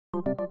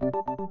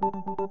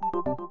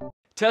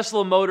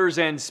Tesla Motors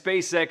and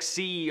SpaceX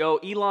CEO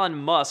Elon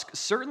Musk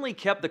certainly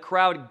kept the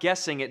crowd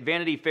guessing at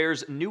Vanity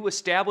Fair's New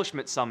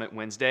Establishment Summit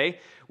Wednesday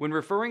when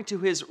referring to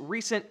his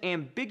recent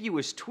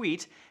ambiguous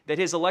tweet that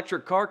his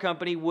electric car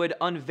company would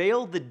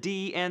unveil the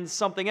D and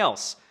something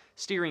else,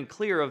 steering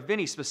clear of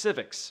any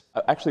specifics.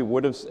 I actually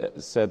would have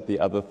said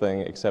the other thing,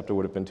 except it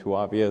would have been too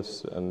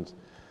obvious, and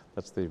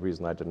that's the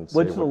reason I didn't say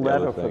What's the what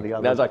letter other for thing. the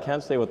other? As I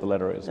can't say what the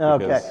letter is.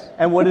 Okay.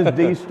 And what does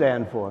D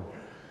stand for?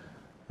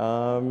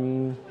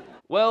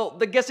 Well,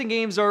 the guessing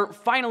games are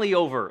finally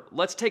over.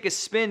 Let's take a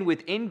spin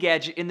with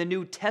Engadget in the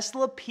new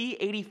Tesla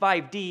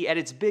P85D at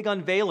its big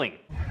unveiling.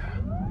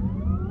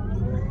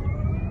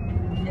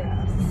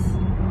 Yes.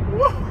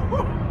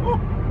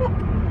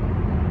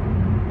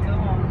 Come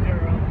on,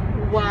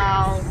 girl.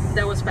 Wow,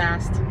 that was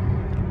fast.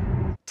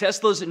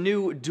 Tesla's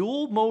new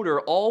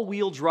dual-motor,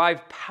 all-wheel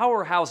drive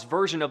Powerhouse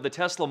version of the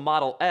Tesla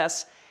Model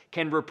S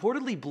can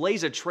reportedly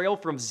blaze a trail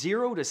from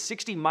 0 to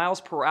 60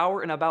 miles per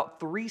hour in about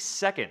 3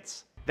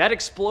 seconds. That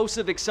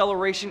explosive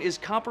acceleration is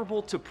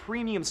comparable to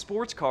premium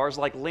sports cars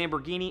like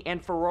Lamborghini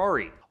and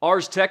Ferrari.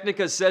 Ars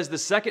Technica says the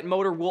second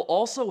motor will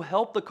also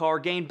help the car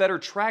gain better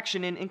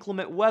traction in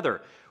inclement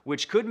weather,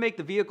 which could make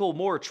the vehicle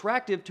more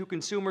attractive to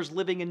consumers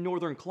living in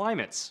northern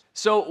climates.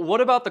 So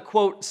what about the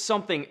quote,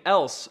 something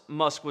else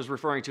Musk was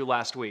referring to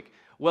last week?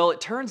 Well,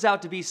 it turns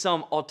out to be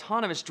some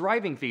autonomous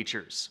driving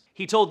features.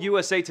 He told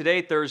USA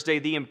Today Thursday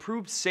the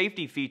improved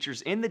safety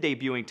features in the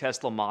debuting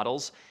Tesla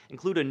models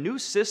include a new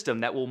system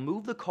that will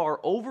move the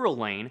car over a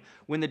lane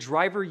when the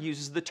driver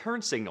uses the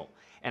turn signal,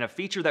 and a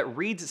feature that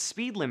reads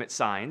speed limit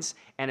signs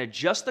and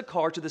adjusts the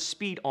car to the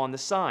speed on the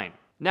sign.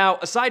 Now,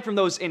 aside from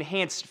those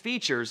enhanced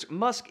features,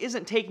 Musk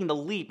isn't taking the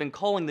leap and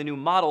calling the new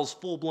models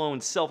full-blown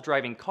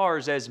self-driving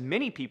cars as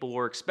many people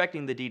were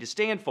expecting the D to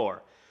stand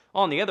for.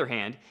 On the other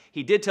hand,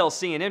 he did tell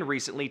CNN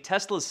recently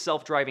Tesla's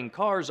self-driving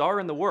cars are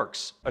in the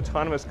works.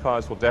 Autonomous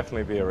cars will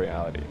definitely be a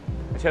reality.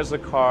 A Tesla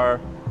car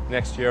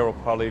next year will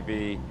probably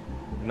be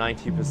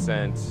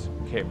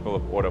 90% capable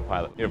of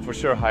autopilot. For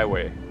sure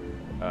highway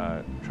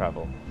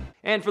travel.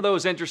 And for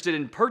those interested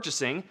in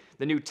purchasing,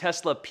 the new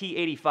Tesla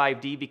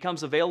P85D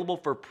becomes available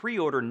for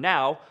pre-order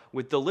now,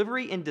 with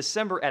delivery in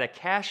December at a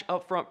cash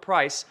upfront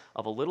price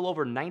of a little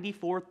over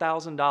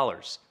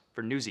 $94,000.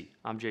 For Newsy,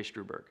 I'm Jay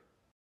Struberg.